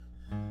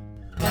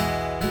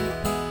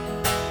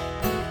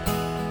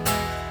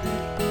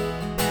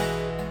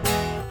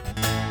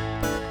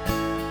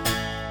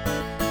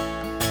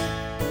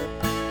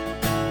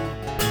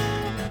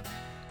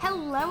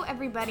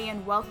everybody,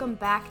 and welcome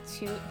back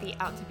to the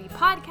Out to Be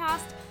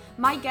podcast.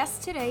 My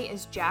guest today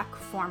is Jack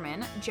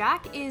Forman.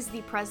 Jack is the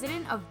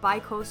president of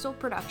Bicoastal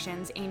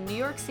Productions, a New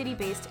York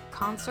City-based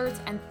concerts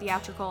and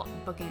theatrical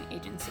booking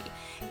agency.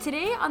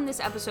 Today on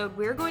this episode,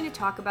 we're going to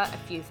talk about a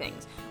few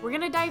things. We're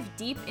going to dive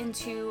deep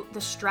into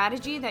the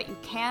strategy that you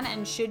can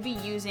and should be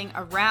using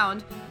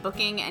around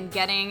booking and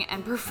getting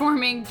and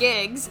performing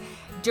gigs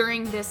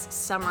during this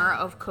summer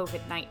of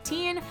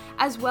COVID-19,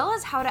 as well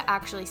as how to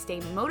actually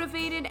stay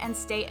motivated and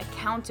stay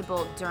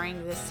accountable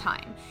during this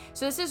time.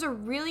 So this is a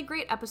really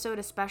great episode,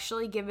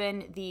 especially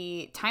given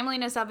the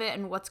timeliness of it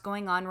and what's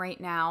going on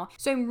right now.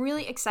 So I'm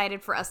really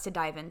excited for us to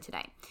dive in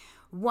today.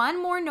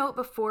 One more note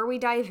before we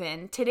dive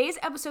in. Today's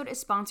episode is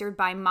sponsored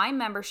by my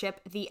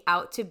membership, the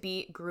Out to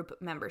Be group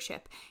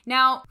membership.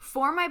 Now,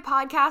 for my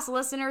podcast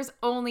listeners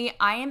only,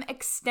 I am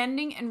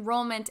extending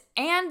enrollment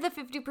and the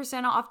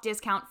 50% off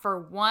discount for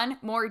one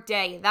more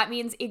day. That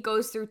means it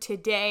goes through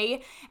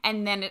today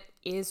and then it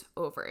is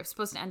over. It's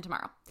supposed to end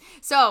tomorrow.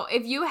 So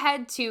if you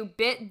head to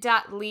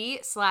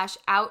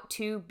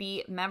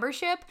bit.ly/out2be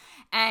membership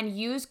and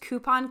use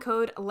coupon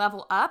code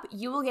level up,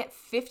 you will get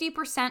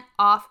 50%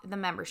 off the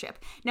membership.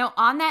 Now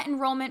on that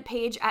enrollment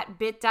page at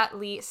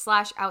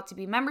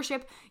bit.ly/out2be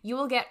membership, you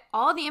will get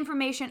all the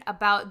information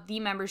about the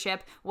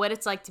membership, what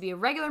it's like to be a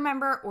regular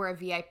member or a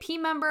VIP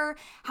member,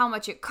 how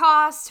much it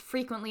costs,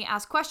 frequently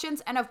asked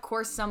questions, and of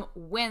course some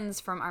wins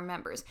from our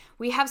members.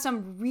 We have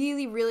some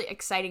really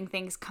exciting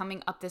things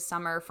coming up this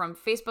summer, from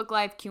Facebook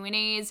Live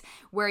Q&As,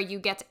 where you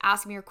get to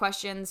ask me your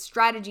questions,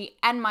 strategy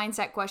and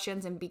mindset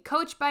questions, and be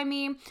coached by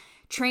me.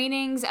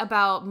 Trainings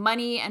about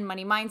money and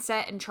money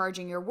mindset and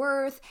charging your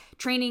worth.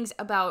 Trainings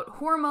about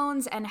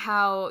hormones and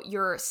how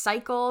your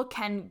cycle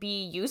can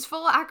be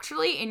useful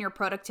actually in your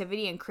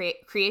productivity and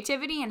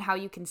creativity, and how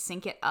you can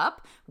sync it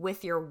up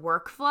with your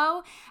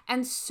workflow,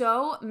 and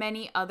so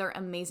many other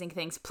amazing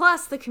things.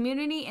 Plus, the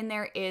community in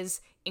there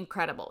is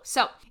incredible.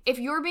 So if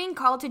you're being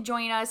called to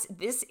join us,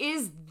 this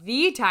is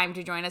the time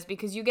to join us,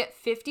 because you get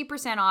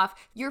 50% off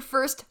your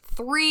first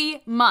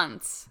 3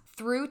 months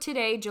through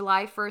today,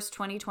 July 1st,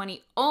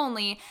 2020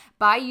 only,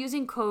 by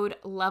using code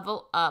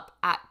LEVELUP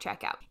at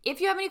checkout.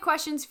 If you have any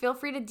questions, feel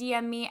free to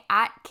DM me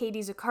at Katie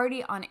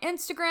Zaccardi on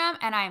Instagram,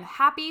 and I'm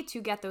happy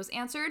to get those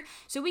answered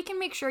so we can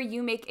make sure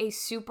you make a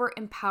super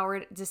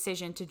empowered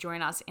decision to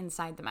join us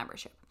inside the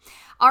membership.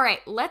 All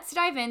right, let's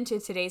dive into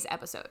today's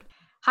episode.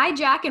 Hi,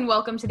 Jack, and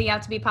welcome to the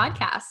Out to Be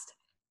podcast.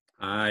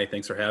 Hi,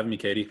 thanks for having me,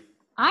 Katie.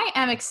 I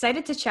am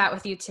excited to chat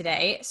with you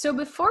today. So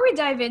before we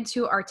dive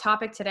into our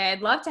topic today,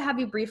 I'd love to have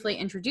you briefly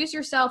introduce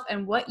yourself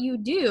and what you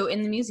do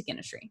in the music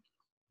industry.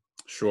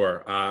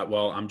 Sure.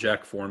 Well, I'm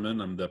Jack Forman.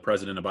 I'm the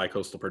president of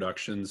Bicoastal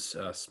Productions,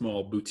 a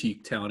small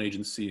boutique talent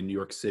agency in New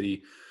York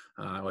City.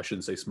 I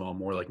shouldn't say small,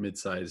 more like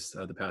mid-sized.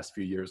 The past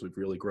few years, we've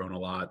really grown a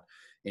lot.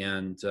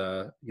 And,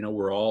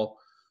 we're all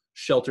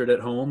sheltered at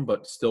home,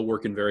 but still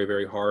working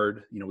very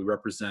hard. We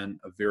represent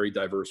a very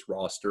diverse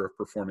roster of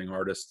performing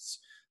artists,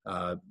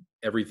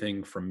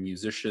 everything from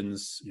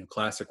musicians,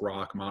 classic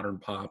rock, modern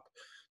pop,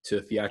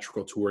 to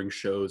theatrical touring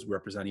shows. We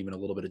represent even a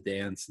little bit of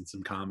dance and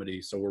some comedy.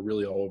 So we're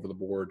really all over the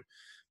board.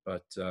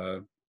 But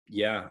I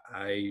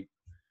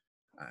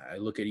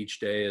look at each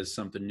day as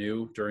something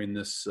new during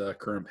this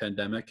current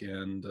pandemic,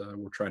 and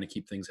we're trying to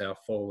keep things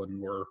half full,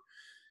 and we're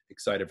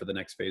excited for the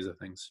next phase of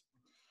things.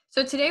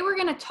 So today we're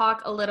going to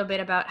talk a little bit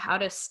about how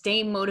to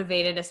stay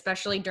motivated,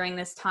 especially during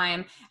this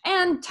time,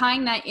 and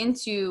tying that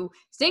into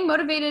staying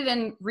motivated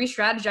and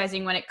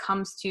re-strategizing when it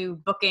comes to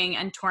booking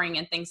and touring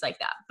and things like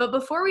that. But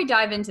before we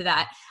dive into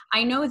that,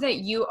 I know that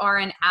you are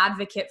an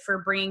advocate for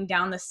bringing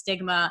down the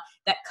stigma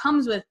that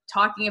comes with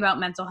talking about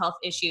mental health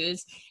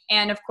issues.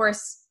 And of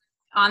course,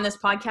 on this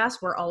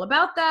podcast, we're all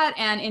about that.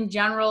 And in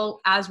general,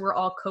 as we're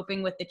all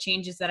coping with the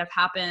changes that have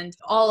happened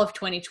all of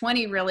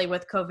 2020, really,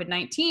 with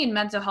COVID-19,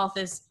 mental health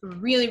is a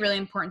really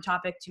important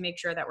topic to make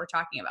sure that we're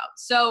talking about.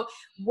 So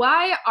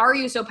why are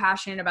you so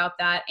passionate about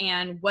that?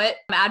 And what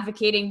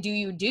advocating do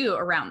you do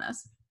around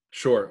this?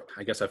 Sure.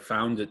 I guess I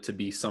found it to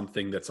be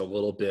something that's a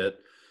little bit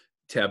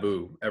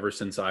taboo ever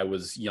since I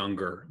was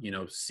younger,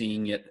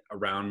 seeing it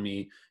around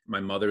me. My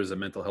mother is a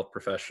mental health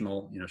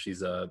professional.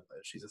 She's a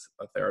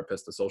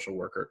therapist, a social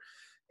worker.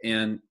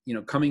 And,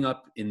 coming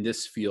up in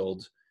this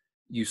field,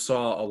 you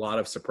saw a lot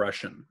of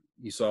suppression.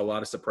 You saw a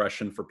lot of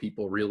suppression for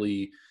people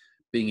really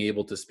being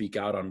able to speak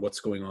out on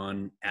what's going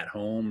on at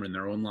home in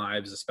their own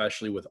lives,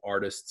 especially with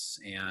artists,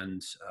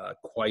 and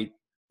quite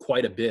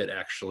a bit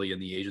actually in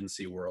the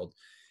agency world.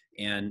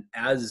 And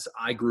as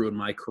I grew in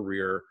my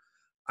career,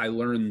 I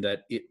learned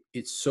that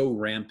it's so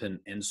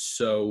rampant and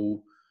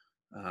so,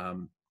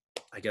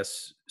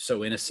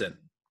 so innocent,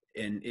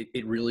 and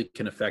it really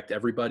can affect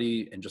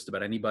everybody and just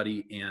about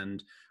anybody.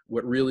 And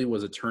what really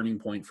was a turning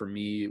point for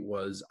me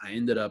was I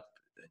ended up,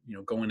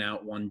 going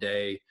out one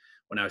day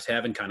when I was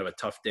having kind of a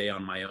tough day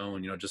on my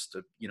own, just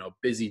a,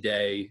 busy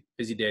day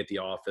at the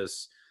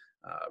office,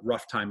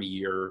 rough time of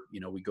year.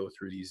 We go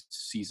through these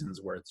seasons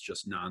where it's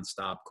just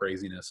nonstop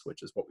craziness,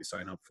 which is what we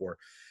sign up for.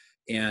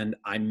 And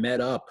I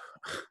met up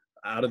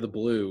out of the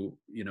blue,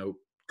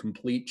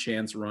 complete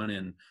chance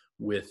run-in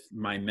with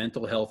my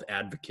mental health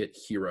advocate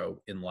hero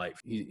in life.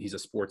 He's a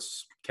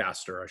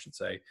sportscaster, I should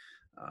say,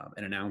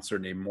 an announcer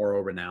named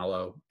Mauro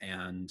Ranallo.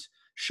 And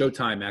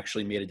Showtime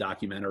actually made a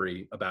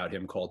documentary about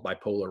him called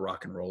Bipolar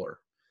Rock and Roller.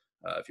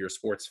 If you're a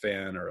sports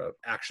fan or an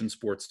action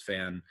sports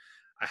fan,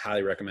 I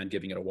highly recommend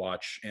giving it a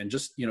watch. And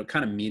just,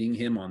 kind of meeting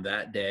him on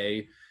that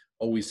day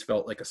always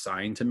felt like a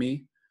sign to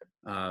me,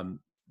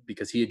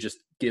 because he had just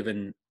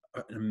given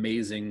an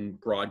amazing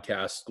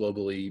broadcast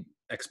globally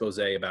expose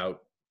about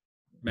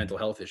mental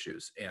health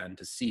issues, and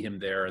to see him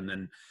there. And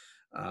then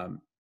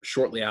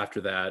shortly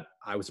after that,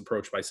 I was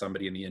approached by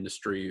somebody in the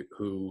industry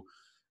who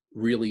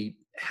really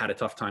had a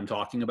tough time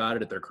talking about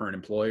it at their current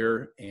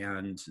employer,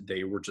 and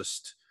they were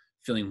just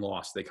feeling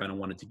lost. They kind of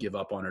wanted to give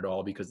up on it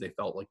all because they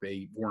felt like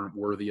they weren't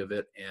worthy of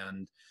it.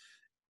 And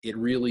it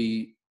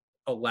really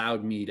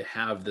allowed me to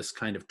have this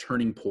kind of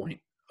turning point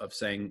of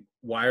saying,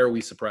 why are we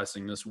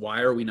suppressing this?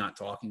 Why are we not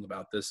talking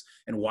about this?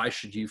 And why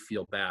should you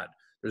feel bad?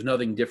 There's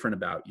nothing different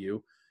about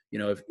you.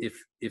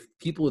 If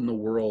people in the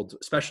world,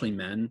 especially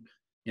men,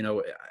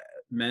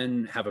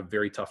 men have a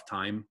very tough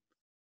time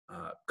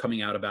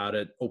coming out about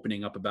it,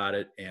 opening up about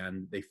it,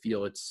 and they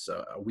feel it's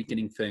a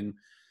weakening thing.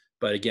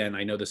 But again,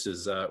 I know this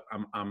is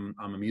I'm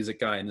a music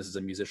guy, and this is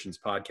a musician's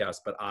podcast,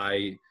 but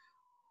I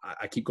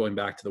keep going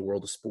back to the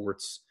world of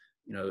sports.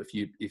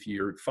 If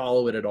you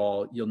follow it at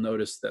all, you'll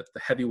notice that the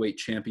heavyweight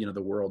champion of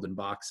the world in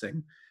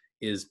boxing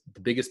is the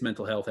biggest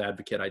mental health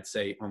advocate, I'd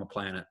say, on the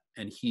planet.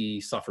 And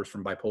he suffers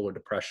from bipolar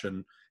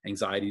depression,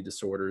 anxiety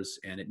disorders,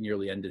 and it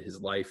nearly ended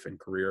his life and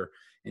career.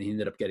 And he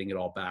ended up getting it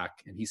all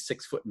back. And he's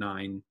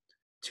 6'9",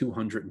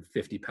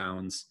 250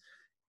 pounds.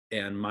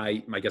 And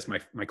my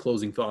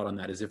closing thought on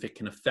that is, if it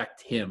can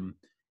affect him,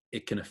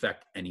 it can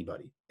affect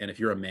anybody. And if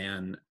you're a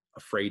man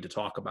afraid to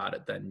talk about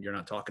it, then you're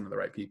not talking to the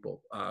right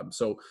people.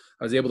 So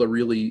I was able to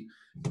really,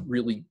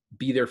 really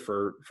be there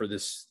for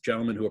this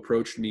gentleman who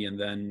approached me. And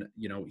then,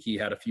 he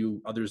had a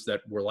few others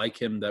that were like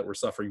him that were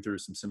suffering through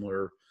some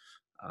similar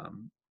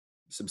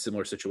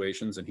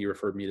situations, and he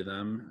referred me to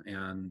them.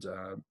 And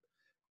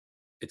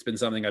it's been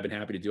something I've been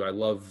happy to do. I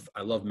love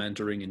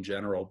mentoring in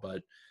general,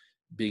 but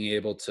being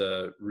able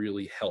to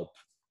really help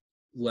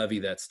levy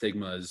that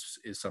stigma is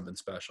something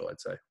special, I'd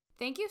say.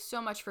 Thank you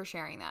so much for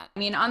sharing that. I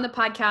mean, on the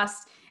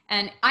podcast,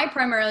 and I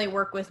primarily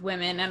work with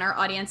women, and our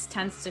audience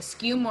tends to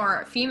skew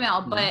more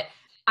female, but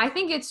I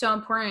think it's so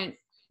important,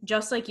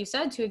 just like you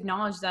said, to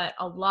acknowledge that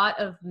a lot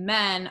of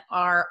men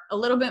are a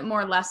little bit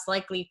more less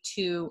likely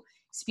to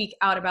speak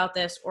out about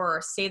this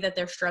or say that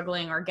they're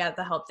struggling or get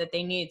the help that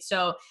they need.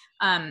 So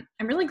I'm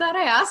really glad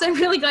I asked. I'm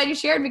really glad you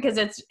shared, because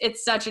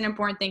it's such an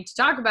important thing to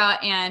talk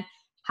about, and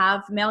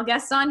have male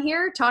guests on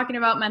here talking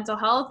about mental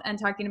health and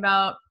talking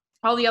about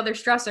all the other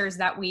stressors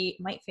that we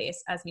might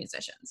face as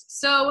musicians.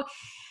 So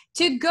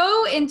to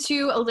go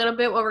into a little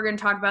bit what we're going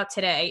to talk about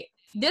today,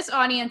 this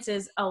audience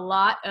is a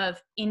lot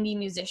of indie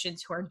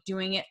musicians who are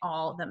doing it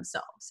all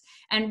themselves.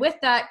 And with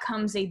that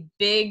comes a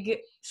big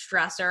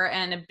stressor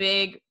and a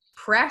big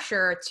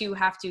pressure to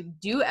have to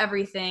do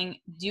everything,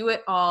 do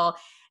it all.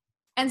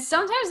 And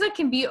sometimes that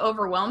can be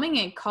overwhelming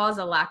and cause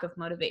a lack of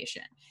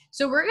motivation.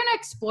 So we're going to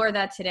explore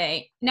that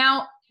today.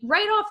 Now,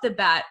 right off the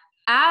bat,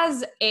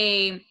 as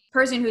a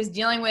person who's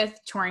dealing with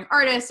touring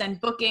artists and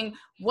booking,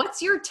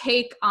 what's your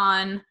take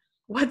on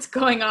what's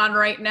going on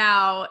right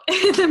now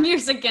in the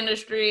music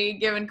industry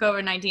given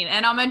COVID-19?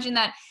 And I'll mention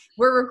that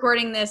we're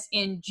recording this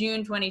in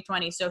June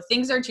 2020, so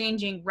things are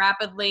changing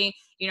rapidly.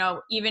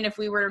 Even if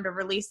we were to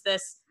release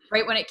this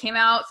right when it came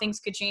out, things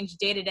could change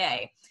day to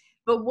day.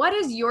 But what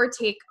is your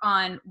take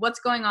on what's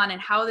going on and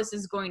how this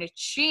is going to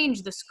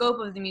change the scope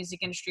of the music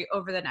industry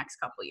over the next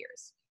couple of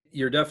years?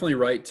 You're definitely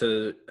right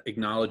to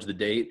acknowledge the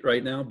date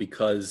right now,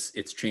 because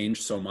it's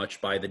changed so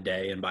much by the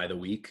day and by the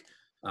week.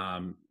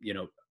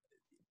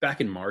 Back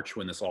in March,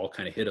 when this all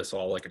kind of hit us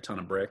all like a ton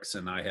of bricks,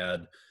 and I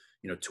had,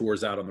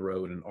 tours out on the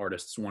road and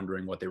artists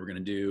wondering what they were going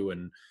to do,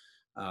 and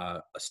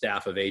a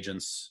staff of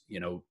agents,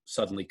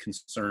 suddenly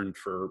concerned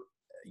for,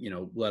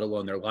 let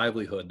alone their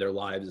livelihood, their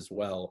lives as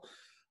well.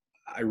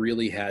 I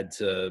really had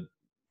to,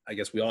 I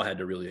guess we all had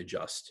to really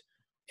adjust.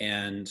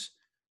 And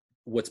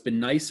what's been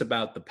nice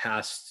about the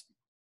past,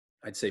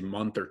 I'd say,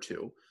 month or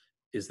two,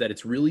 is that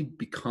it's really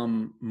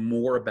become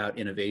more about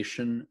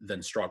innovation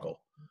than struggle.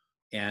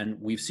 And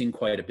we've seen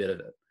quite a bit of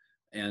it.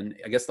 And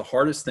I guess the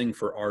hardest thing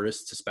for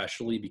artists,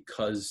 especially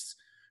because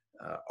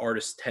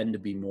artists tend to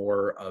be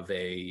more of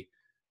a,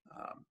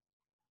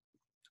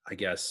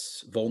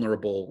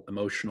 vulnerable,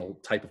 emotional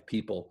type of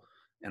people.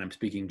 And I'm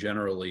speaking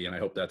generally, and I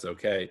hope that's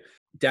okay.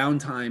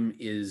 Downtime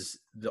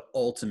is the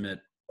ultimate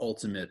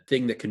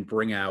thing that can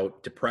bring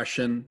out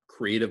depression,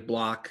 creative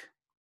block,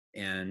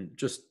 and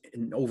just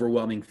an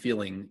overwhelming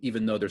feeling,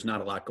 even though there's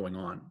not a lot going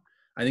on.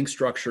 I think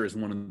structure is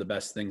one of the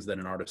best things that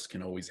an artist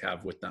can always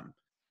have with them.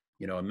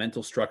 A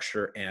mental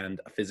structure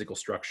and a physical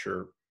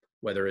structure,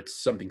 whether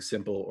it's something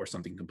simple or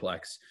something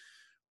complex.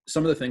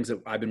 Some of the things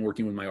that I've been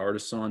working with my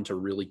artists on to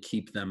really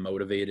keep them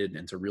motivated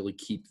and to really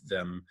keep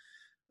them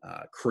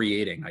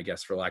creating, I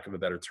guess, for lack of a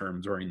better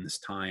term, during this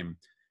time,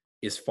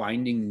 is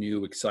finding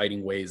new,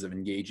 exciting ways of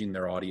engaging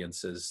their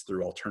audiences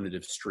through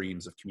alternative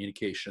streams of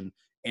communication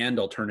and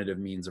alternative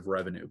means of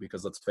revenue.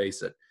 Because let's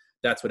face it,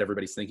 that's what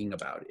everybody's thinking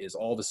about, is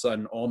all of a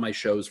sudden all my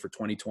shows for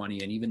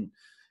 2020 and even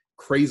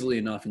crazily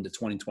enough into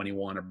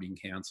 2021 are being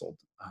canceled.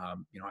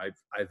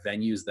 I've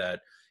venues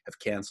that have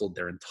canceled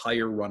their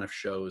entire run of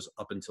shows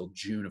up until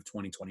June of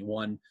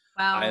 2021.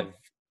 Wow.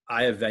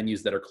 I have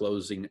venues that are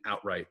closing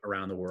outright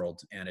around the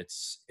world, and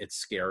it's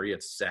scary,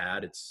 it's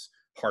sad, it's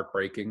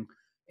heartbreaking.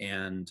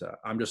 And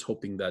I'm just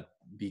hoping that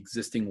the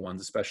existing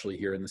ones, especially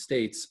here in the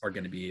States, are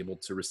going to be able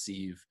to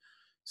receive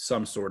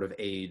some sort of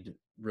aid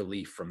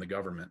relief from the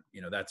government.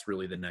 That's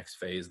really the next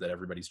phase that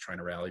everybody's trying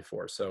to rally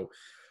for. So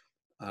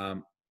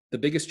the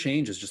biggest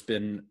change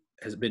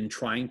has been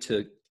trying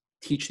to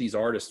teach these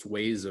artists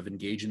ways of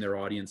engaging their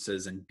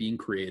audiences and being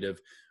creative.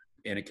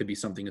 And it could be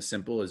something as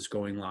simple as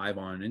going live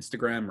on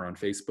Instagram or on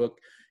Facebook,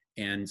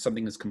 and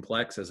something as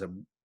complex as a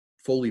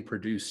fully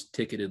produced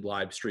ticketed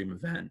live stream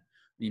event.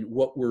 I mean,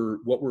 what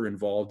we're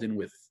involved in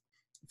with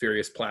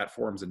various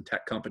platforms and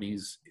tech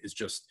companies is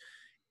just,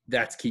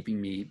 that's keeping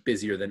me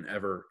busier than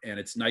ever. And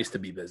it's nice to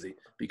be busy,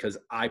 because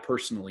I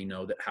personally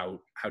know that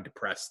how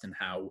depressed and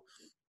how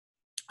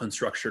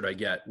unstructured I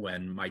get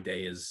when my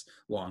day is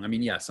long. I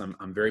mean, yes,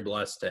 I'm very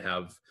blessed to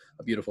have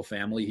a beautiful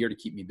family here to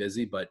keep me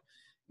busy, but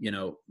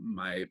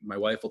my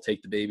wife will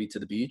take the baby to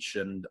the beach,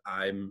 and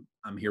I'm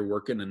here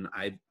working, and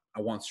I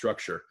want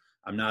structure.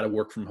 I'm not a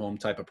work from home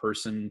type of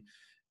person,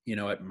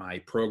 at my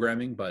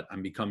programming, but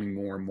I'm becoming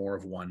more and more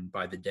of one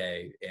by the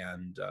day.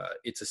 And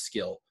it's a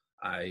skill.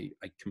 I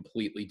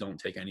completely don't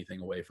take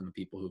anything away from the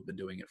people who've been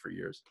doing it for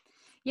years.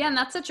 Yeah, and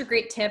that's such a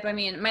great tip. I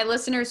mean, my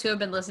listeners who have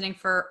been listening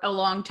for a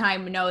long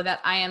time know that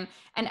I am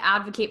an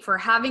advocate for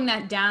having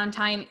that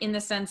downtime, in the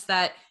sense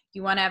that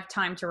you want to have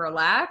time to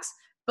relax.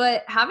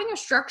 But having a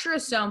structure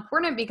is so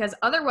important, because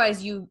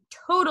otherwise you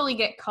totally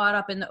get caught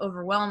up in the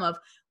overwhelm of,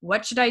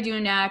 what should I do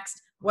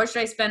next? What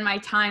should I spend my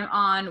time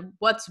on?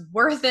 What's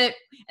worth it?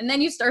 And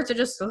then you start to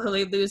just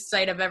slowly lose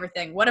sight of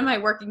everything. What am I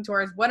working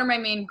towards? What are my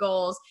main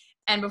goals?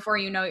 And before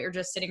you know it, you're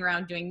just sitting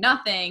around doing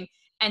nothing.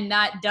 And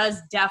that does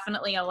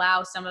definitely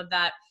allow some of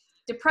that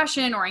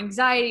depression or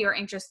anxiety or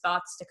anxious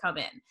thoughts to come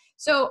in.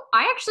 So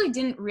I actually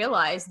didn't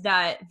realize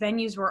that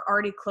venues were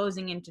already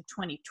closing into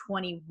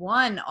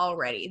 2021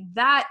 already.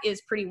 That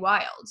is pretty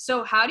wild.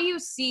 So how do you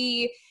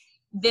see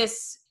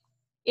this?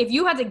 If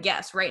you had to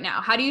guess right now,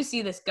 how do you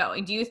see this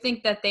going? Do you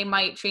think that they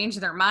might change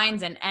their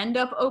minds and end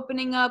up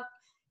opening up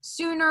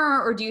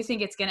sooner, or do you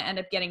think it's going to end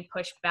up getting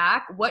pushed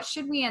back? What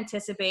should we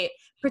anticipate,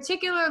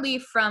 particularly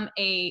from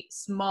a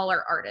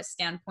smaller artist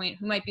standpoint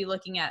who might be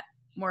looking at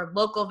more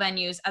local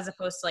venues as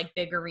opposed to like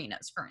big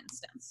arenas, for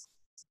instance?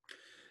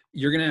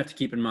 You're going to have to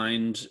keep in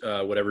mind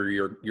whatever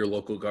your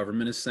local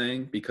government is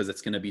saying, because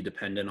it's going to be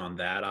dependent on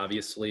that.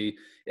 Obviously,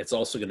 it's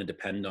also going to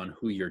depend on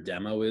who your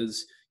demo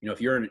is.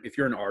 If you're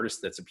an artist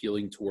that's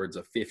appealing towards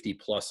a 50+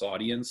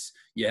 audience,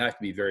 you have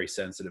to be very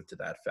sensitive to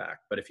that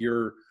fact. But if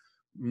you're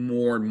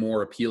more and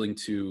more appealing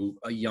to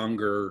a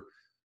younger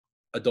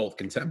adult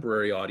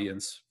contemporary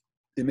audience,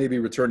 it may be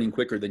returning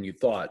quicker than you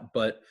thought,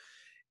 but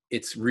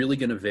it's really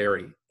going to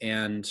vary.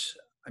 And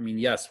I mean,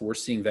 yes, we're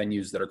seeing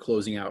venues that are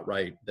closing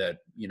outright that,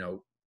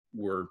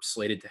 were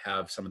slated to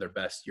have some of their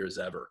best years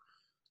ever.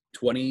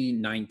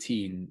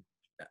 2019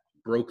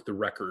 broke the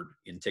record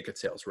in ticket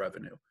sales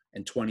revenue,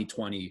 and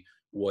 2020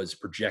 was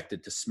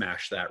projected to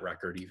smash that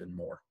record even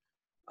more.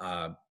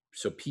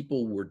 So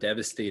people were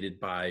devastated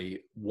by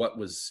what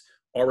was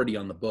already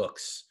on the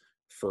books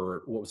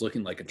for what was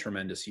looking like a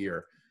tremendous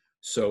year.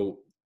 So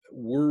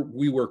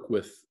we work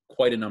with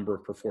quite a number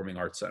of performing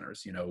arts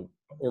centers,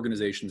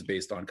 organizations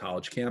based on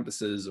college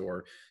campuses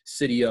or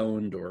city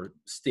owned or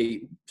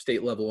state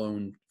level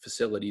owned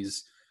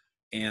facilities.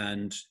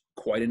 And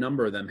quite a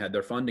number of them had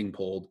their funding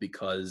pulled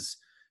because,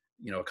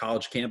 a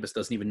college campus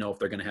doesn't even know if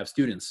they're going to have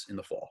students in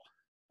the fall.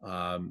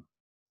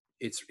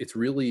 It's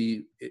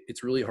really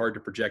hard to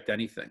project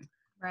anything.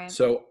 Right.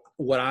 So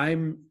what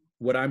I'm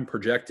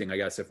projecting, I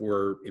guess, if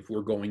we're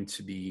going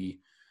to be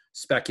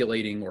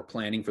speculating or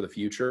planning for the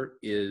future,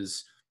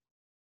 is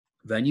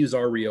venues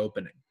are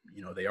reopening.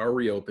 They are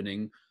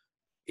reopening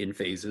in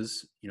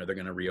phases. They're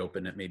going to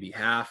reopen at maybe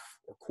half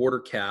or quarter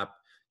cap,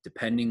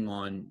 depending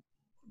on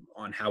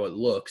how it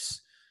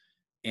looks.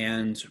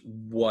 And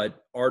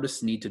what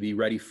artists need to be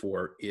ready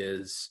for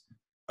is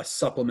a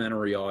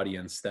supplementary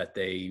audience that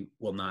they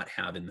will not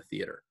have in the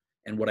theater.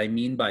 And what I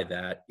mean by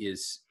that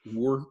is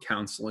we're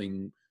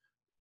counseling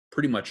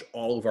pretty much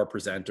all of our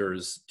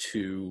presenters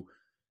to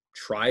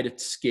try to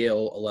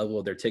scale a level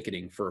of their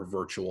ticketing for a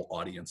virtual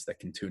audience that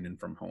can tune in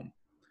from home.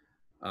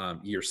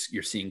 You're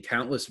seeing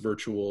countless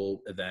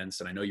virtual events,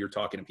 and I know you're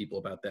talking to people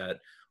about that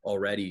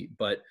already,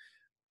 but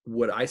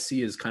what I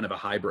see is kind of a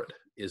hybrid,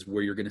 is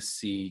where you're going to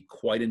see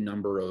quite a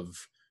number of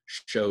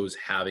shows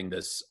having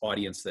this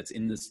audience that's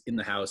in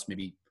the house,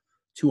 maybe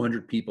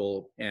 200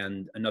 people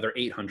and another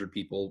 800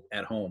 people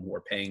at home who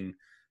are paying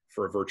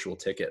for a virtual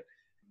ticket.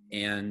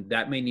 And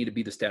that may need to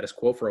be the status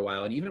quo for a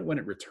while. And even when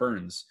it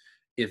returns,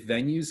 if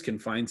venues can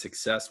find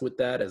success with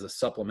that as a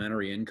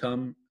supplementary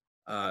income,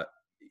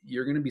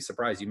 you're going to be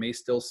surprised. You may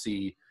still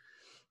see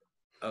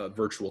a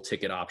virtual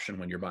ticket option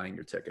when you're buying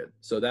your ticket.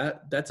 So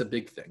that's a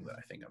big thing that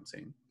I think I'm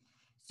seeing.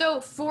 So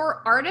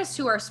for artists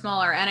who are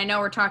smaller, and I know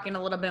we're talking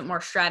a little bit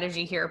more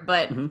strategy here,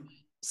 but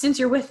since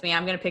you're with me,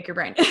 I'm going to pick your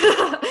brain.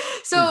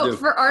 So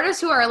for artists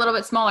who are a little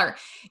bit smaller,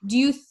 do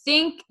you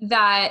think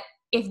that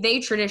if they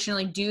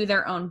traditionally do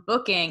their own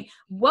booking,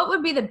 what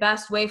would be the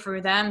best way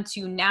for them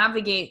to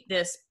navigate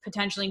this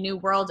potentially new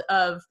world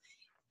of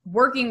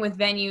working with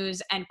venues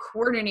and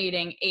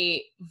coordinating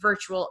a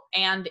virtual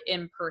and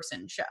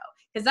in-person show?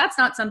 Because that's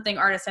not something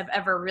artists have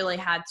ever really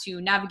had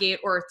to navigate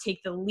or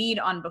take the lead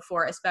on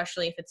before,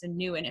 especially if it's a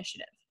new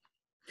initiative.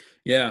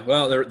 Yeah,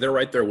 well, they're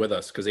right there with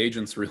us, because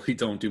agents really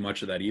don't do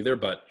much of that either.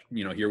 But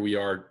here we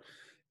are,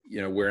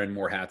 wearing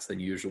more hats than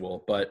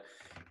usual. But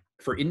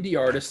for indie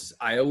artists,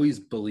 I always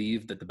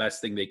believe that the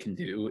best thing they can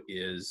do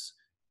is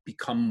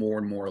become more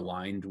and more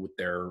aligned with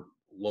their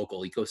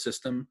local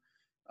ecosystem,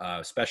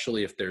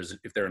 especially if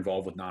they're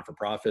involved with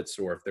non-for-profits,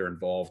 or if they're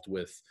involved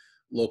with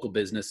local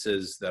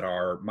businesses that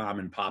are mom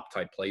and pop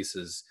type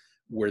places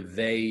where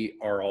they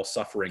are all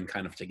suffering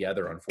kind of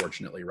together,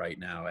 unfortunately, right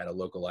now at a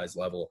localized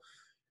level.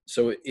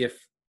 So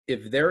if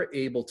they're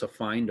able to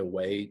find a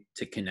way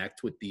to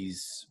connect with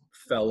these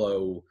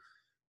fellow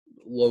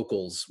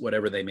locals,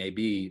 whatever they may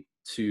be,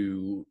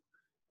 to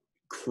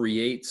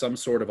create some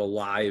sort of a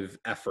live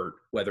effort,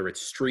 whether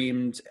it's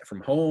streamed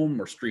from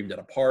home or streamed at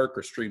a park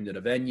or streamed at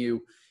a venue,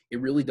 it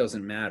really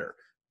doesn't matter.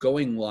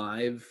 Going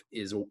live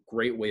is a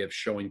great way of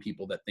showing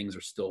people that things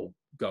are still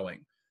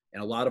going.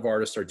 And a lot of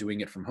artists are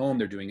doing it from home.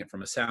 They're doing it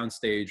from a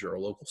soundstage or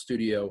a local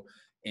studio,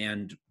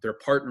 and they're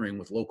partnering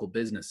with local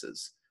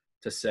businesses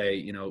to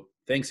say,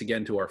 thanks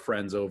again to our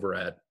friends over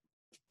at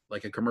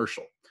like a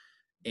commercial.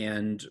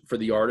 And for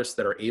the artists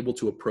that are able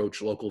to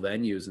approach local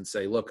venues and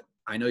say, look,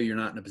 I know you're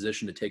not in a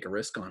position to take a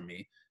risk on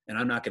me, and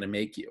I'm not going to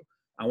make you.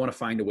 I want to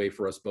find a way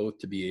for us both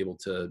to be able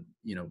to,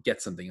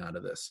 get something out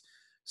of this.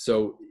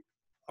 So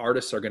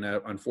artists are going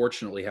to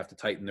unfortunately have to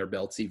tighten their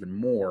belts even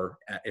more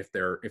if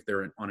they're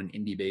on an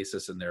indie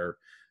basis and they're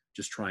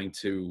just trying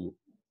to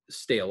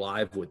stay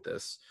alive with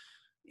this.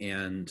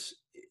 And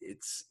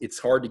it's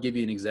hard to give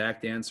you an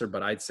exact answer,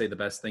 but I'd say the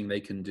best thing they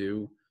can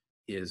do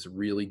is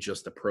really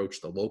just approach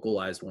the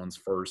localized ones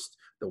first,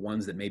 the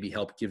ones that maybe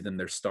help give them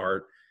their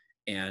start.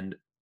 And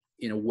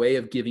in a way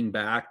of giving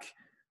back,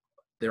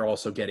 they're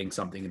also getting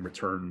something in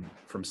return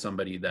from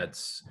somebody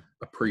that's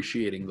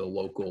appreciating the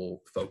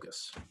local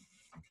focus.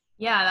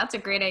 Yeah, that's a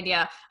great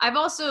idea. I've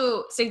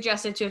also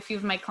suggested to a few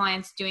of my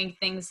clients doing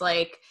things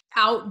like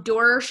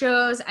outdoor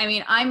shows. I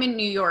mean, I'm in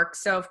New York,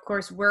 so of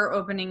course we're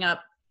opening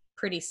up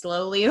pretty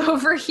slowly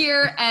over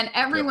here, and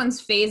everyone's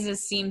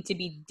phases seem to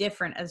be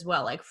different as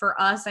well. Like for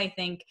us, I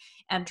think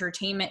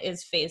entertainment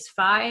is phase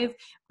 5,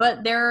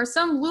 but there are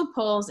some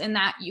loopholes in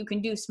that you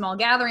can do small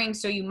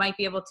gatherings. So you might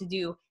be able to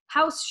do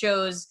house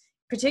shows,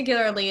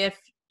 particularly if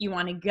you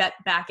want to get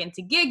back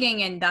into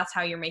gigging and that's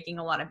how you're making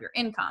a lot of your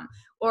income.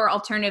 Or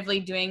alternatively,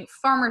 doing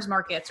farmers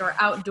markets or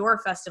outdoor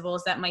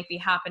festivals that might be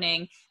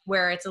happening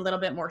where it's a little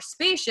bit more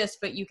spacious,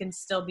 but you can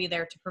still be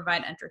there to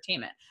provide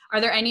entertainment.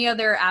 Are there any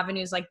other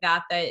avenues like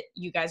that that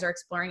you guys are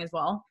exploring as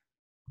well?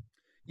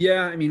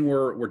 Yeah, I mean,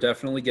 we're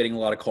definitely getting a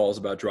lot of calls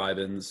about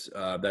drive-ins.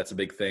 That's a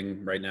big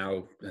thing right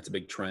now. That's a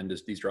big trend,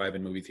 is these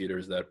drive-in movie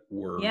theaters that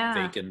were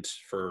vacant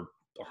for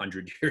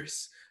 100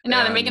 years.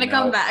 No, they're making a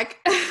comeback.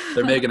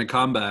 They're making a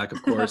comeback,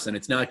 of course, and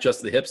it's not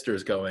just the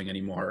hipsters going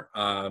anymore.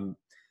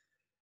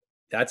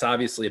 That's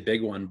obviously a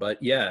big one, but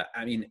yeah,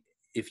 I mean,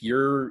 if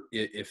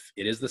it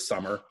is the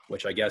summer,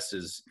 which I guess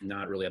is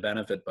not really a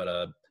benefit, but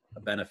a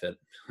benefit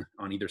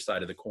on either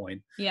side of the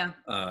coin,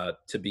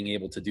 to being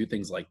able to do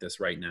things like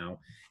this right now.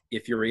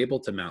 If you're able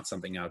to mount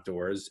something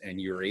outdoors and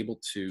you're able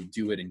to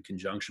do it in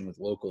conjunction with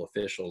local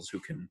officials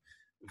who can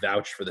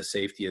vouch for the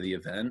safety of the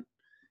event,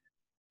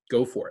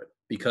 go for it.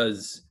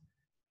 Because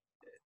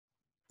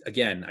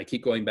again, I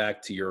keep going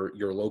back to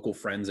your local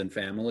friends and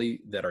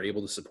family that are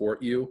able to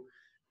support you.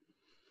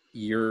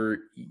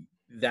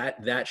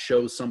 That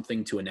shows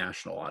something to a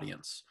national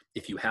audience.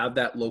 If you have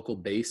that local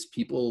base,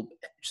 people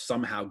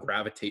somehow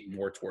gravitate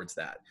more towards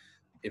that.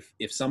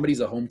 If somebody's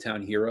a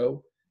hometown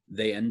hero,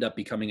 they end up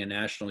becoming a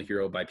national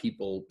hero by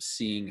people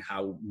seeing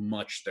how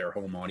much their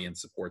home audience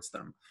supports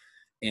them.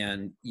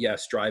 And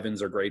yes,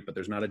 drive-ins are great, but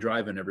there's not a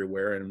drive-in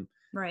everywhere. And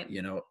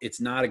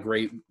it's not a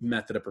great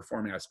method of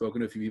performing. I've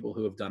spoken to a few people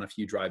who have done a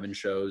few drive-in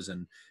shows,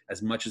 and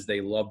as much as they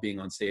love being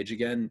on stage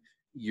again,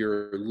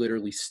 you're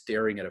literally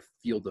staring at a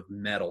field of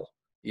metal,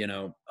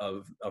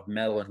 of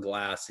metal and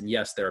glass. And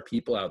yes, there are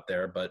people out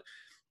there, but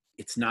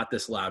it's not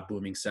this loud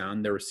booming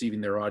sound. They're receiving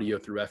their audio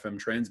through FM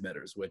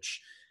transmitters,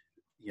 which,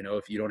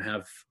 if you don't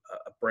have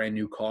a brand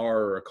new car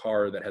or a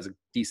car that has a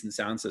decent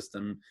sound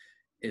system,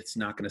 it's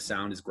not going to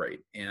sound as great.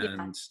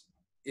 And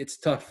it's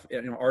tough.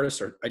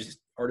 Artists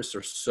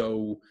are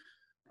so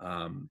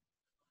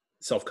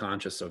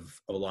self-conscious of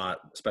a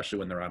lot, especially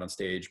when they're out on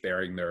stage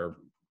bearing their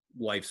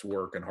life's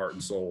work and heart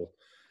and soul.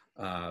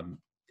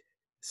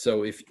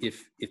 So if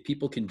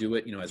people can do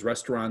it, as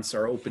restaurants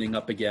are opening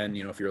up again,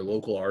 if you're a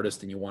local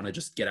artist and you want to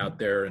just get out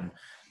there and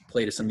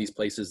play to some of these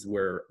places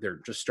where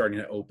they're just starting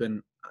to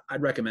open,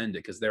 I'd recommend it,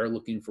 because they're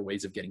looking for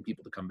ways of getting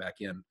people to come back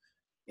in.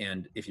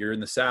 And if you're in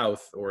the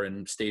South or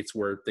in states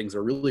where things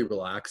are really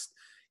relaxed,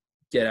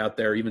 get out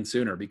there even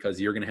sooner,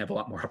 because you're going to have a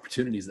lot more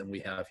opportunities than we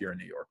have here in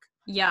New York.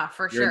 Yeah,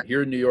 for sure.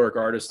 Here in New York,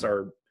 artists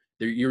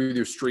you're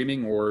either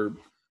streaming or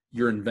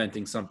you're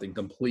inventing something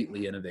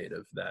completely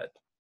innovative that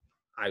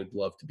I would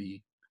love to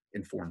be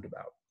informed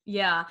about.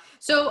 Yeah.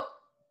 So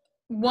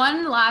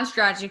one last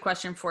strategy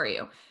question for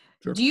you.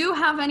 Sure. Do you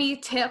have any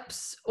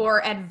tips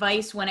or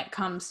advice when it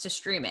comes to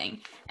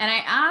streaming? And I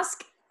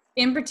ask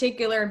in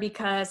particular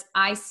because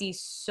I see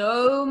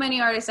so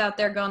many artists out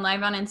there going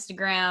live on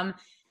Instagram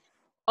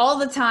all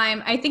the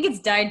time. I think it's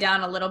died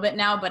down a little bit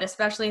now, but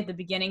especially at the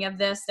beginning of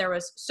this, there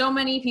was so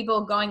many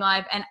people going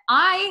live. And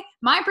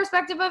my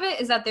perspective of it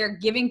is that they're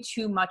giving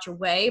too much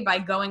away by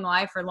going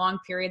live for long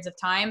periods of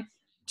time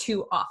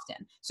too often.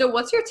 So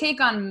what's your take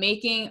on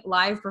making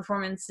live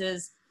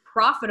performances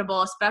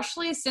profitable,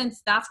 especially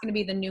since that's going to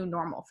be the new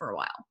normal for a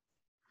while?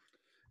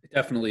 It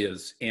definitely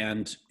is.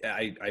 And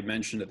I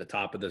mentioned at the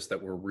top of this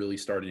that we're really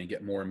starting to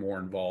get more and more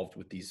involved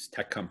with these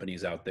tech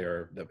companies out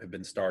there that have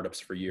been startups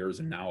for years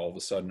and now all of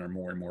a sudden are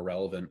more and more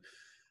relevant.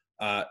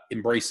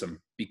 Embrace them,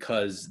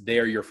 because they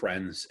are your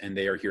friends and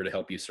they are here to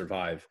help you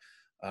survive.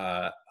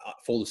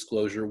 Full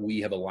disclosure,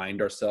 we have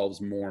aligned ourselves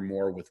more and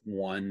more with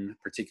one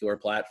particular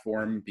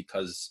platform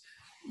because,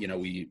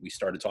 we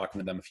started talking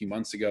to them a few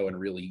months ago and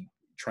really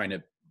trying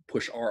to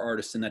push our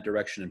artists in that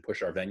direction and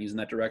push our venues in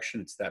that direction.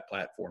 It's that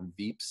platform,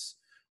 Veeps,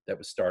 that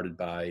was started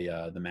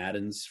by the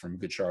Maddens from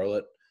Good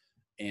Charlotte.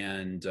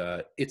 And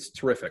it's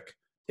terrific.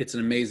 It's an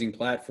amazing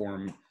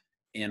platform.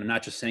 And I'm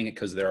not just saying it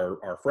because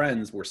they're our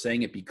friends. We're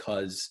saying it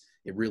because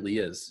it really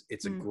is.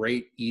 It's a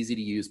great, easy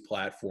to use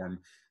platform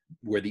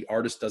where the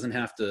artist doesn't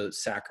have to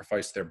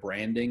sacrifice their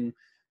branding,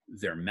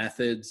 their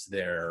methods,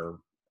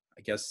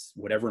 I guess,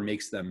 whatever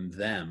makes them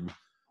them.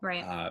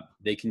 Right.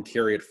 They can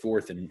carry it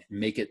forth and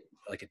make it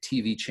like a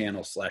TV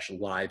channel /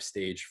 live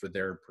stage for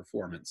their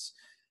performance.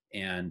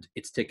 And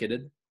it's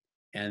ticketed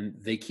and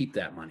they keep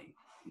that money.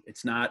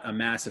 It's not a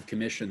massive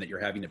commission that you're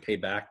having to pay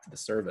back to the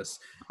service.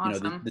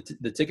 Awesome.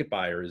 The ticket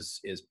buyer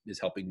is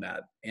helping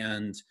that.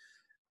 And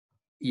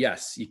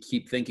yes, you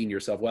keep thinking to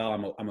yourself,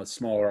 well, I'm a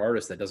smaller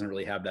artist that doesn't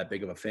really have that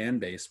big of a fan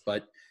base,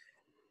 but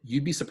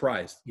you'd be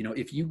surprised.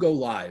 If you go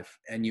live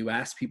and you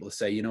ask people to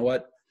say, you know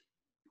what,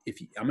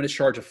 I'm going to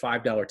charge a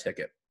 $5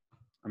 ticket.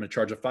 I'm going to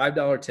charge a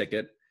 $5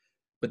 ticket,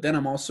 but then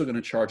I'm also going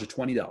to charge a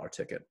 $20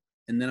 ticket.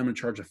 And then I'm going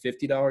to charge a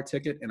 $50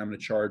 ticket, and I'm going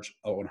to charge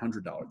a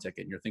 $100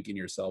 ticket. And you're thinking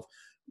to yourself,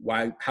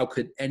 how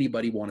could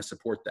anybody want to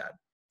support that?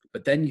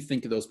 But then you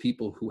think of those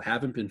people who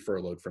haven't been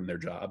furloughed from their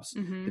jobs,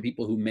 the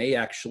people who may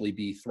actually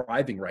be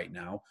thriving right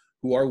now,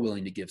 who are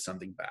willing to give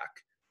something back.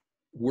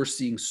 We're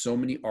seeing so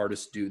many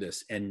artists do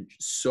this, and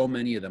so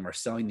many of them are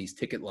selling these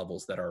ticket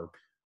levels that are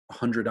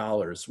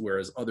 $100,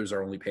 whereas others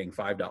are only paying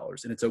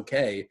 $5. And it's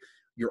okay.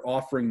 You're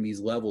offering these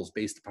levels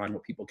based upon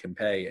what people can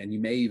pay, and you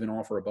may even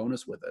offer a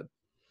bonus with it.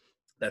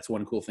 That's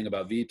one cool thing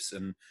about Veeps.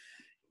 And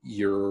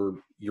you're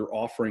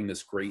offering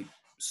this great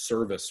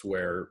service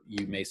where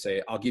you may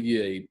say, I'll give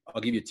you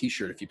a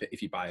t-shirt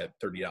if you buy a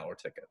 $30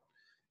 ticket.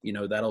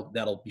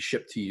 That'll be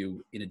shipped to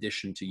you in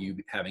addition to you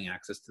having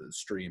access to the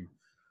stream.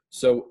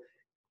 So,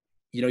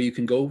 you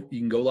can go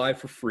live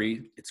for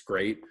free. It's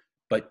great,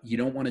 but you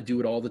don't want to do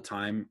it all the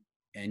time,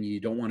 and you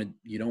don't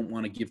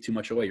want to give too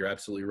much away. You're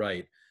absolutely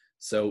right.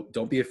 So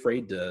don't be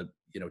afraid to,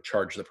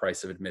 charge the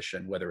price of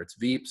admission, whether it's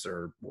Veeps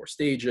or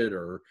Stage It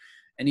or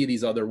any of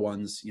these other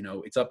ones.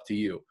 It's up to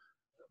you,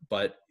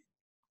 but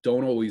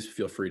don't always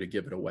feel free to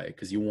give it away,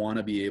 because you want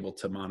to be able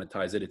to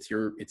monetize it. It's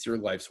your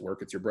life's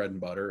work. It's your bread and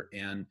butter,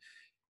 and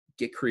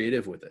get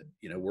creative with it.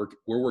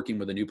 We're working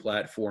with a new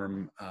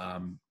platform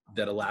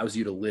that allows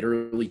you to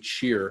literally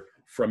cheer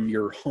from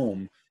your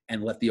home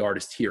and let the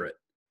artist hear it.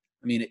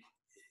 I mean,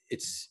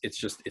 it's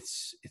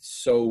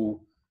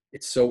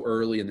so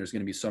early, and there's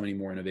going to be so many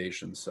more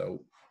innovations.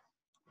 So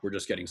we're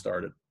just getting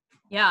started.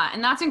 Yeah,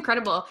 and that's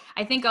incredible.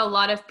 I think a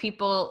lot of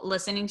people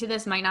listening to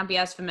this might not be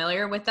as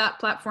familiar with that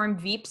platform,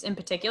 Veeps in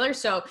particular.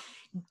 So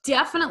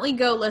definitely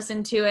go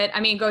listen to it.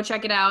 Go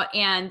check it out.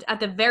 And at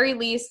the very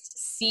least,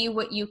 see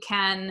what you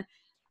can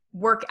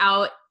work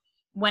out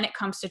when it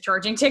comes to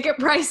charging ticket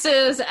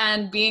prices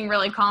and being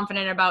really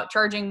confident about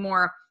charging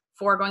more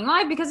for going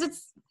live,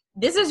 because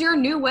this is your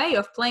new way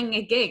of playing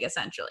a gig,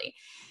 essentially.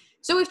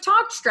 So we've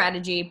talked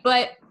strategy,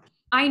 but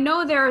I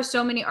know there are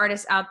so many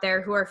artists out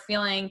there who are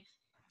feeling,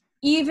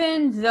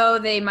 even though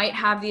they might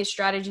have these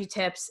strategy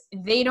tips,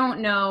 they don't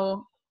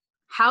know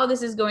how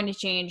this is going to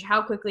change,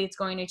 how quickly it's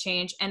going to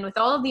change. And with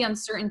all of the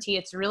uncertainty,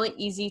 it's really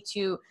easy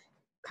to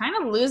kind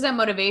of lose that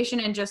motivation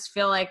and just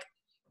feel like,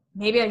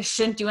 maybe I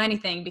shouldn't do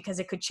anything because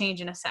it could change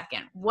in a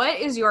second. What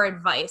is your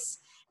advice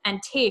and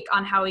take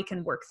on how we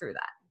can work through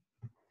that?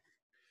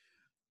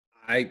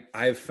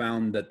 I've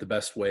found that the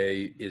best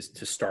way is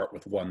to start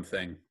with one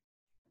thing.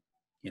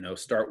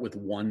 Start with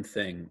one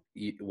thing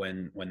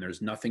when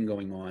there's nothing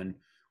going on.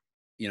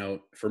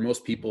 For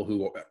most people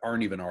who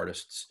aren't even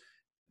artists,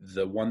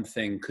 the one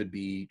thing could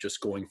be just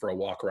going for a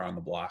walk around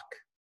the block,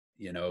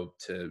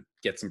 to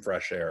get some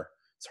fresh air.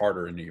 It's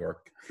harder in New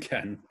York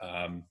again.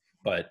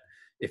 But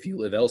if you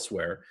live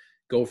elsewhere,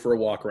 go for a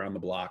walk around the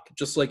block.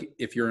 Just like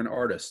if you're an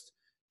artist,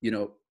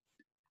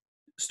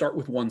 start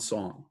with one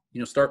song,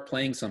 start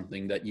playing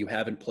something that you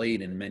haven't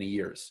played in many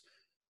years.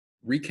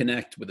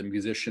 Reconnect with a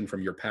musician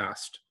from your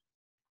past.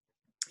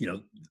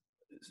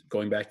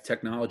 Going back to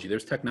technology,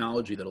 there's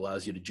technology that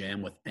allows you to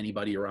jam with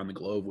anybody around the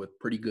globe with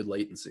pretty good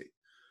latency.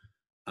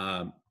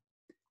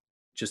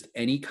 Just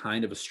any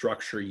kind of a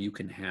structure you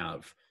can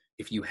have.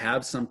 If you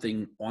have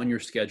something on your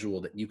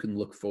schedule that you can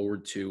look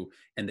forward to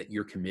and that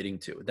you're committing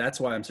to, that's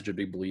why I'm such a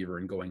big believer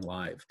in going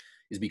live,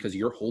 is because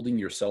you're holding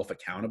yourself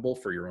accountable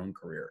for your own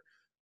career.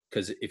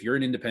 Because if you're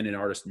an independent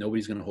artist,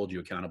 nobody's going to hold you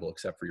accountable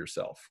except for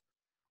yourself.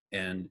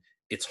 And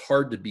it's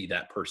hard to be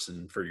that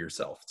person for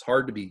yourself. It's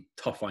hard to be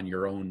tough on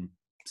your own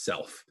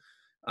self.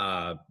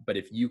 But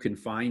if you can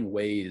find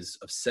ways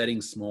of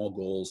setting small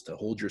goals to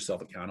hold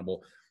yourself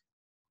accountable,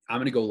 I'm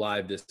going to go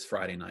live this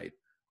Friday night,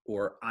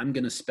 or I'm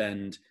going to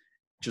spend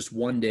just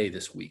one day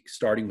this week,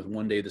 starting with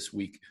one day this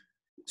week,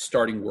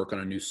 starting work on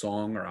a new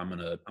song, or I'm going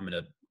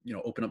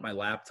to open up my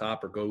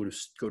laptop or go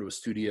to a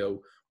studio,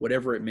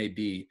 whatever it may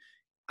be.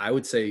 I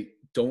would say,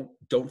 don't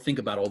think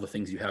about all the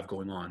things you have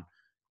going on.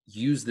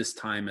 Use this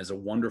time as a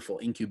wonderful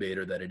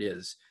incubator that it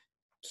is,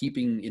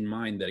 keeping in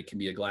mind that it can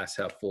be a glass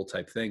half full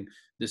type thing.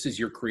 This is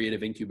your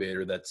creative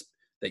incubator that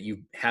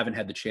you haven't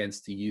had the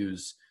chance to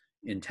use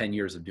in 10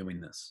 years of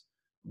doing this.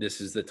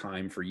 This is the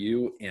time for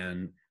you,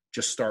 and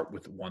just start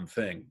with one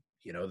thing.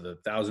 The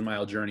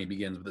 1,000-mile journey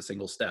begins with a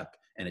single step,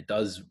 and it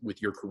does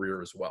with your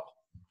career as well.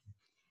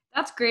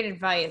 That's great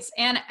advice.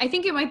 And I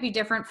think it might be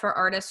different for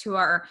artists who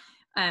are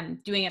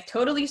doing it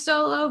totally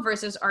solo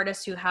versus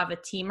artists who have a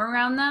team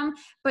around them.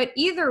 But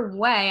either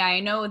way,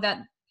 I know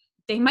that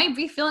they might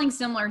be feeling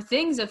similar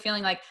things of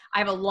feeling like I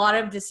have a lot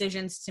of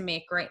decisions to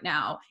make right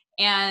now.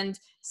 And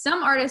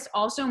some artists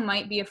also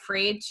might be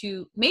afraid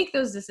to make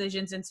those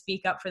decisions and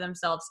speak up for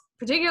themselves,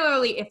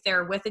 particularly if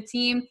they're with a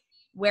team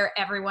where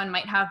everyone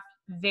might have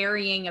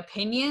varying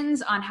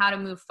opinions on how to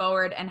move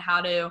forward and how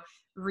to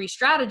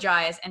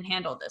re-strategize and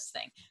handle this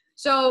thing.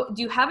 So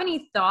do you have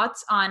any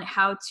thoughts on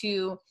how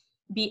to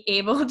be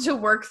able to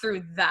work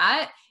through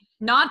that?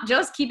 Not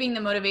just keeping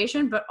the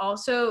motivation, but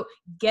also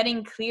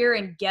getting clear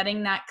and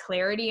getting that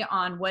clarity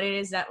on what it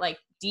is that like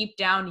deep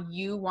down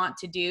you want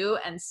to do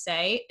and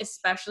say,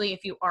 especially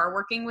if you are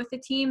working with a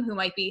team who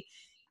might be,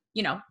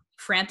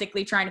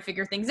 frantically trying to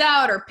figure things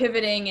out or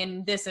pivoting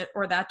in this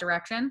or that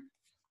direction?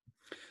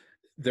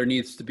 There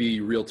needs to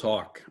be real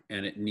talk,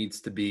 and it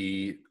needs to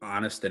be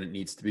honest, and it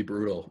needs to be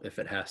brutal if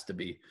it has to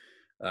be.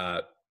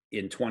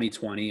 In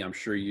 2020, I'm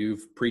sure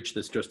you've preached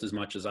this just as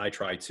much as I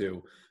try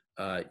to.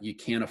 You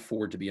can't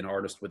afford to be an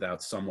artist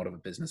without somewhat of a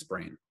business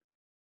brain.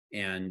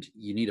 And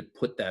you need to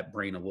put that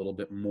brain a little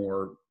bit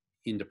more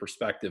into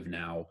perspective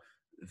now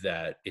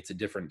that it's a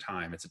different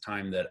time. It's a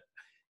time that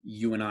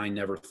you and I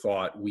never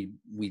thought we'd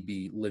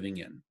be living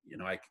in.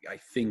 I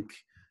think,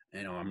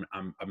 I'm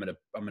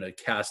gonna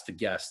cast a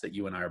guess that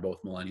you and I are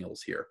both millennials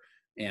here.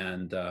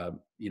 And,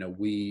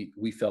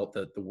 we felt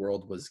that the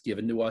world was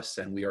given to us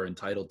and we are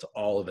entitled to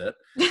all of it.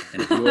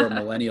 And if you're a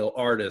millennial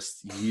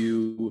artist,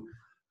 you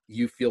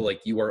feel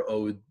like you are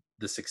owed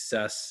the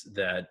success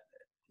that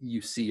you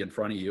see in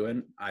front of you.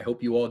 And I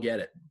hope you all get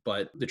it.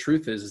 But the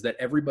truth is that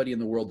everybody in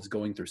the world is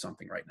going through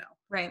something right now.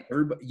 Right.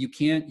 Everybody, you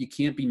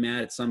can't be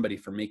mad at somebody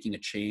for making a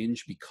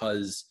change,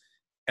 because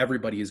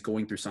everybody is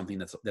going through something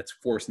that's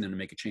forcing them to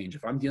make a change.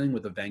 If I'm dealing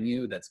with a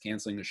venue that's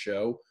canceling a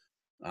show,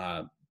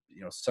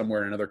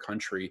 somewhere in another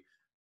country,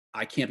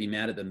 I can't be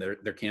mad at them.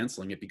 They're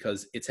canceling it,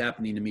 because it's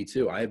happening to me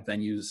too. I have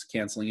venues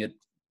canceling it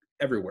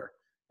everywhere,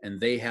 and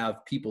they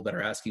have people that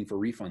are asking for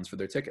refunds for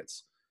their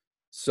tickets.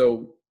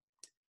 So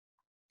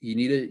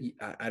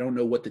I don't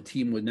know what the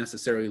team would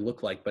necessarily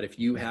look like, but if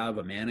you have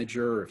a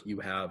manager, or if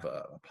you have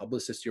a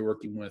publicist you're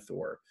working with,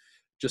 or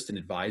just an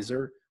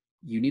advisor,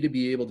 you need to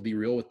be able to be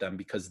real with them,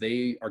 because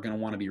they are going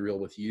to want to be real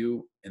with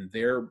you. And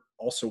they're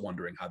also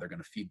wondering how they're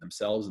going to feed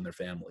themselves and their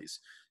families.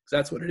 Because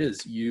that's what it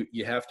is. You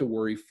have to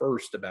worry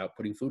first about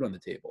putting food on the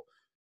table.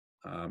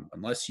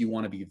 Unless you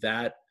want to be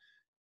that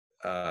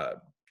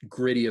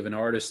gritty of an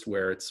artist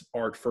where it's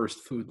art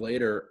first, food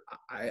later,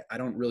 I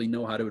don't really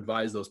know how to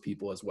advise those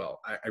people as well.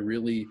 I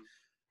really,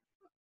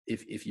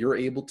 if you're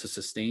able to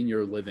sustain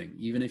your living,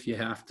 even if you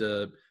have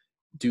to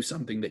do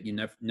something that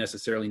you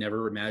necessarily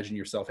never imagined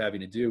yourself having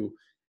to do,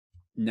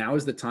 now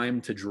is the time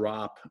to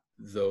drop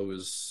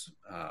those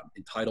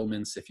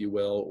entitlements, if you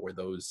will, or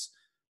those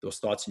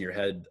thoughts in your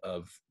head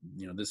of,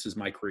 this is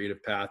my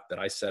creative path that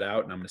I set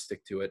out and I'm going to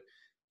stick to it.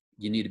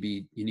 You need to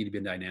be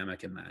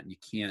dynamic in that. You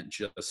can't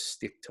just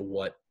stick to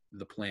what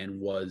the plan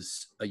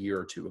was a year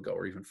or two ago,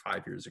 or even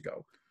 5 years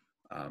ago.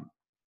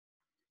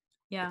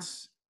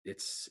 It's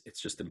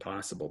just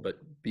impossible. But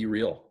be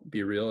real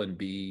and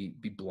be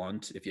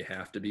blunt if you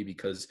have to be,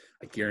 because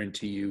I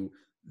guarantee you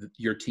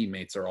your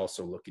teammates are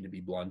also looking to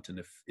be blunt. And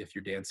if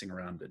you're dancing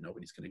around it,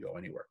 nobody's going to go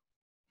anywhere.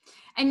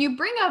 And you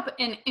bring up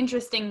an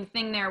interesting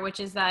thing there, which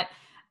is that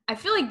I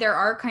feel like there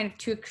are kind of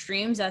two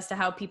extremes as to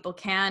how people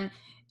can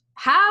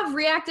have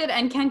reacted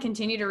and can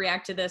continue to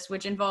react to this,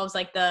 which involves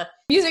like the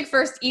music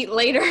first, eat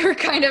later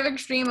kind of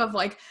extreme of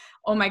like,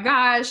 oh my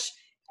gosh,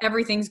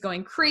 everything's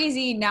going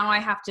crazy. Now I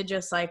have to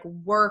just like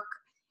work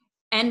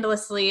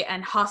endlessly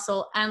and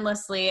hustle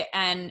endlessly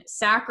and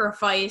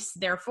sacrifice,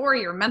 therefore,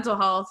 your mental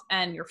health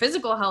and your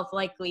physical health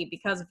likely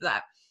because of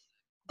that.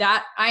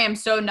 That I am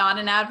so not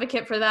an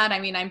advocate for that. I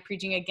mean, I'm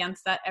preaching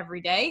against that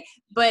every day,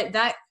 but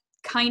that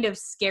kind of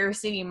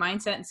scarcity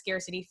mindset and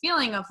scarcity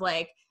feeling of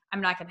like,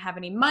 I'm not going to have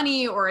any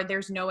money or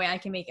there's no way I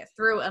can make it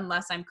through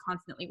unless I'm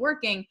constantly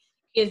working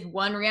is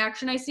one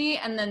reaction I see.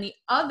 And then the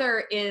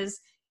other is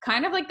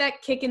kind of like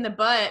that kick in the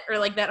butt or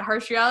like that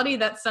harsh reality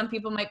that some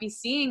people might be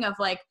seeing of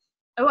like,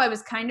 oh, I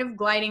was kind of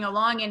gliding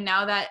along and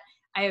now that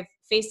I've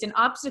faced an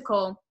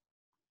obstacle,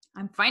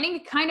 I'm finding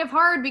it kind of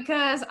hard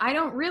because I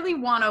don't really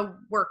want to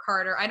work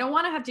harder. I don't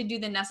want to have to do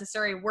the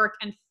necessary work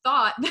and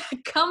thought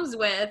that comes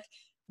with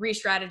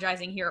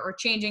re-strategizing here or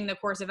changing the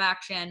course of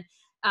action,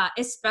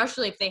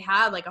 especially if they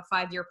had like a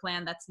 5-year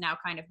plan that's now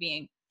kind of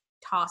being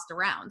tossed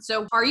around.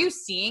 So are you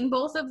seeing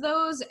both of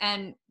those,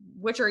 and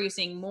which are you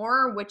seeing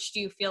more? Which do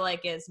you feel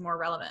like is more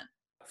relevant?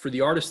 For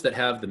the artists that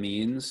have the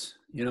means,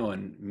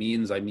 and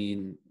means, I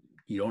mean,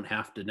 you don't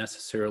have to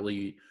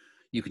necessarily,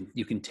 you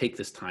can take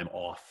this time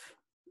off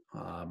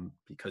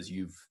because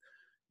you've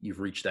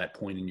reached that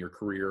point in your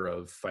career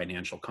of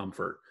financial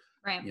comfort.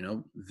 Right.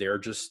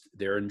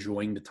 They're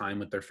enjoying the time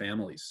with their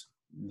families.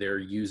 They're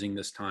using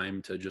this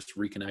time to just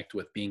reconnect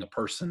with being a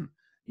person,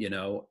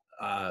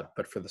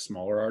 but for the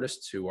smaller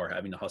artists who are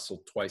having to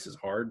hustle twice as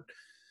hard,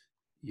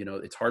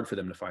 it's hard for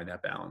them to find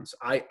that balance.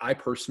 I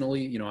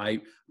personally,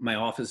 my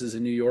office is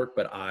in New York,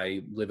 but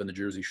I live in the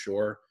Jersey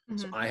Shore. Mm-hmm.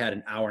 So I had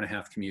an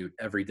 1.5-hour commute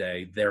every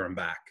day there and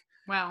back.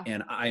 Wow.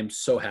 And I am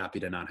so happy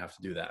to not have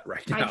to do that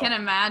right now. I can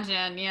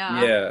imagine.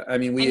 Yeah. Yeah. I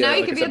mean, and now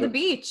you could be at the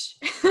beach.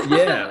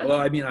 Yeah. Well,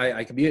 I mean,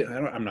 I could be,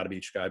 I'm not a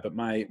beach guy, but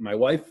my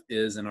wife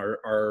is, and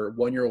our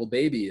 1-year-old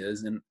baby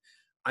is, and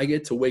I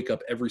get to wake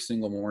up every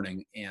single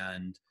morning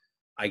and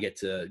I get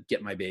to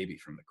get my baby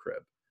from the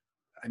crib.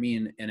 I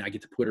mean, and I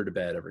get to put her to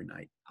bed every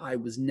night. I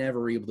was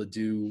never able to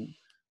do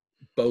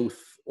both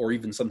or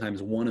even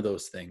sometimes one of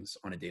those things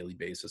on a daily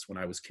basis when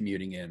I was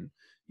commuting in,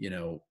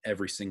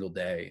 every single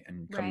day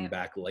and coming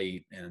back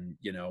late. And,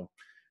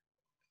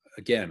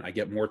 again, I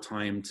get more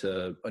time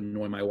to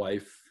annoy my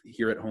wife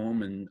here at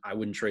home, and I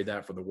wouldn't trade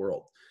that for the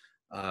world.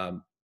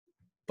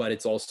 But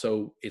it's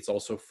also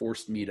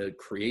forced me to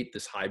create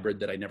this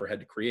hybrid that I never had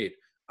to create.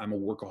 I'm a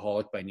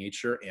workaholic by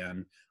nature,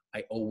 and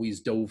I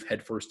always dove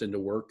headfirst into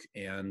work.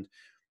 And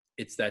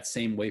it's that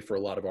same way for a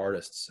lot of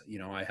artists.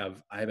 I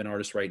have an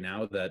artist right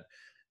now that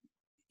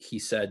he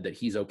said that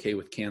he's okay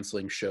with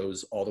canceling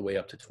shows all the way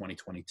up to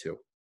 2022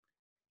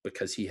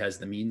 because he has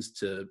the means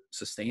to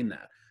sustain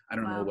that. I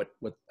don't know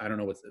I don't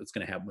know what's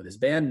going to happen with his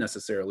band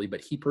necessarily, but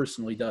he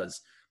personally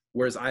does.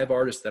 Whereas I have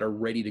artists that are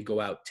ready to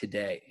go out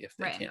today if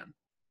they can,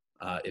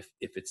 if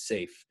it's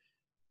safe.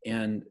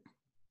 And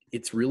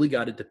it's really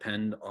got to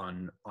depend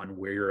on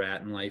where you're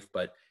at in life,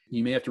 but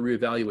you may have to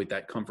reevaluate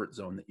that comfort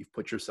zone that you've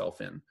put yourself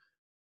in.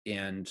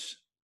 And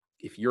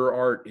if your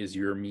art is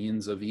your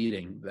means of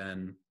eating,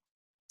 then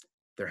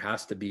there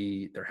has to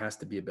be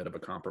a bit of a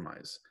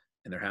compromise,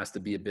 and there has to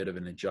be a bit of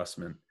an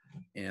adjustment.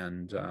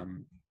 And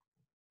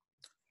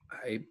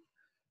I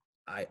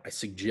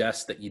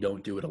suggest that you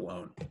don't do it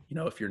alone.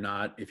 If you're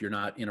not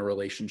in a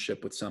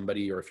relationship with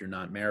somebody, or if you're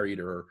not married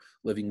or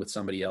living with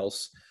somebody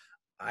else,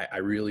 I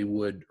really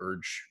would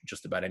urge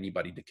just about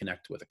anybody to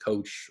connect with a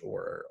coach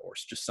or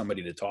just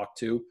somebody to talk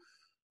to.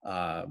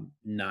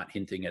 Not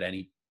hinting at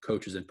any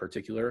coaches in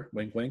particular,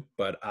 wink, wink.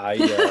 But I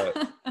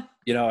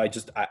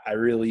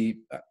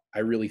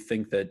really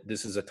think that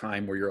this is a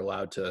time where you're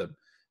allowed to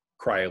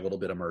cry a little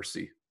bit of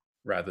mercy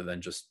rather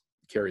than just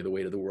carry the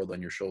weight of the world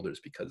on your shoulders,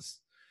 because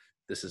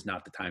this is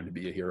not the time to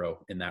be a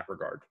hero in that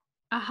regard.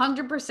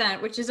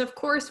 100%, which is of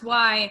course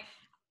why,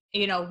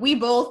 we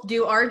both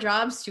do our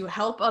jobs to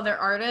help other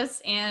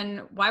artists,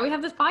 and why we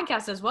have this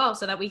podcast as well,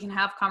 so that we can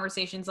have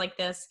conversations like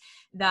this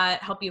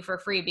that help you for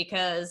free.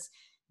 Because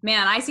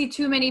man, I see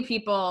too many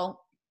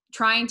people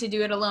trying to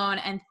do it alone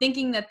and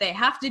thinking that they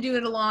have to do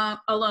it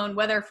alone,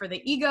 whether for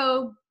the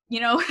ego,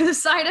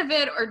 side of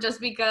it, or just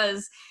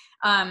because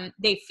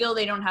they feel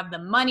they don't have the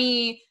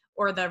money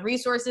or the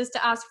resources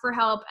to ask for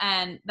help.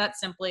 And that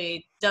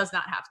simply does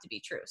not have to be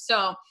true.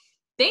 So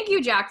thank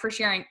you, Jack, for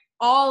sharing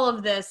all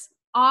of this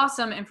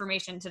awesome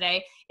information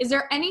today. Is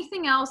there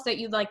anything else that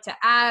you'd like to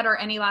add, or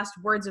any last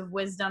words of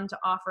wisdom to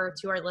offer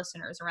to our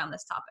listeners around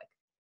this topic?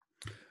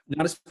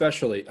 Not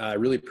especially. I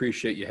really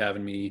appreciate you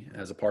having me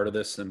as a part of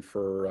this, and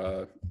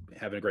for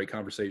having a great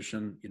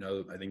conversation.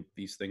 I think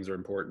these things are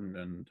important.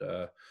 And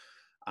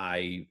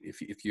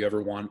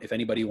if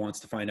anybody wants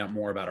to find out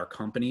more about our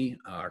company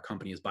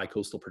is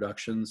Bicoastal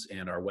Productions,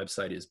 and our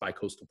website is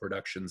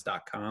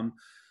bicoastalproductions.com.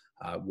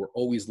 We're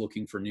always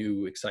looking for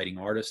new, exciting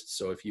artists.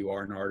 So if you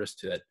are an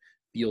artist that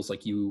feels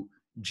like you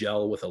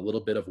gel with a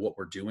little bit of what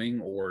we're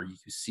doing, or you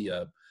see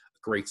a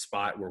great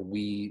spot where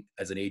we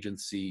as an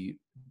agency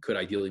could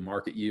ideally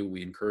market you,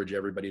 we encourage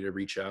everybody to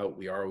reach out.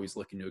 We are always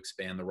looking to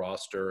expand the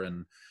roster,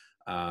 and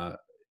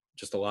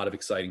just a lot of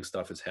exciting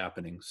stuff is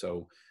happening.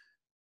 So,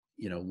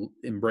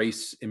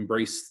 embrace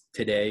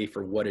today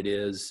for what it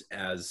is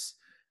as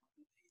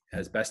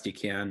best you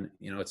can.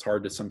 It's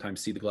hard to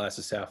sometimes see the glass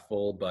is half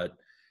full, but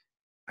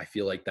I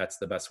feel like that's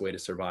the best way to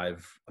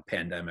survive a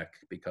pandemic,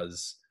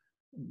 because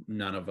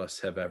none of us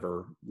have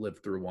ever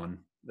lived through one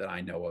that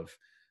I know of.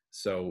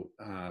 So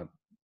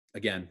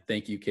again,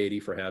 thank you, Katie,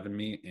 for having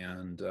me.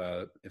 And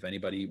if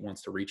anybody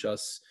wants to reach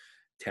us,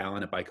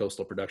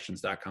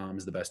 talent@bicoastalproductions.com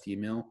is the best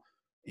email,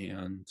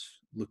 and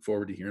look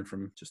forward to hearing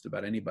from just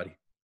about anybody.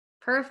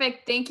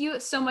 Perfect. Thank you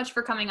so much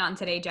for coming on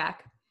today,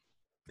 Jack.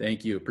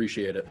 Thank you.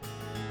 Appreciate it.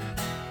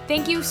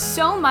 Thank you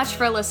so much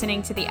for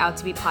listening to the Out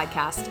to Be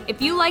podcast.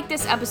 If you like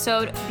this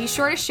episode, be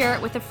sure to share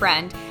it with a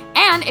friend.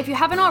 And if you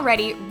haven't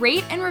already,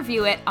 rate and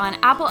review it on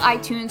Apple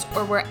iTunes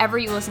or wherever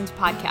you listen to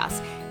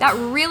podcasts. That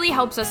really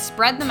helps us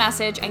spread the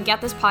message and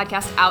get this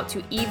podcast out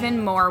to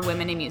even more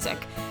women in music.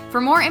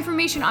 For more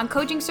information on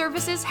coaching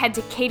services, head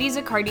to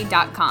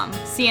katiezaccardi.com.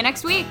 See you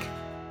next week.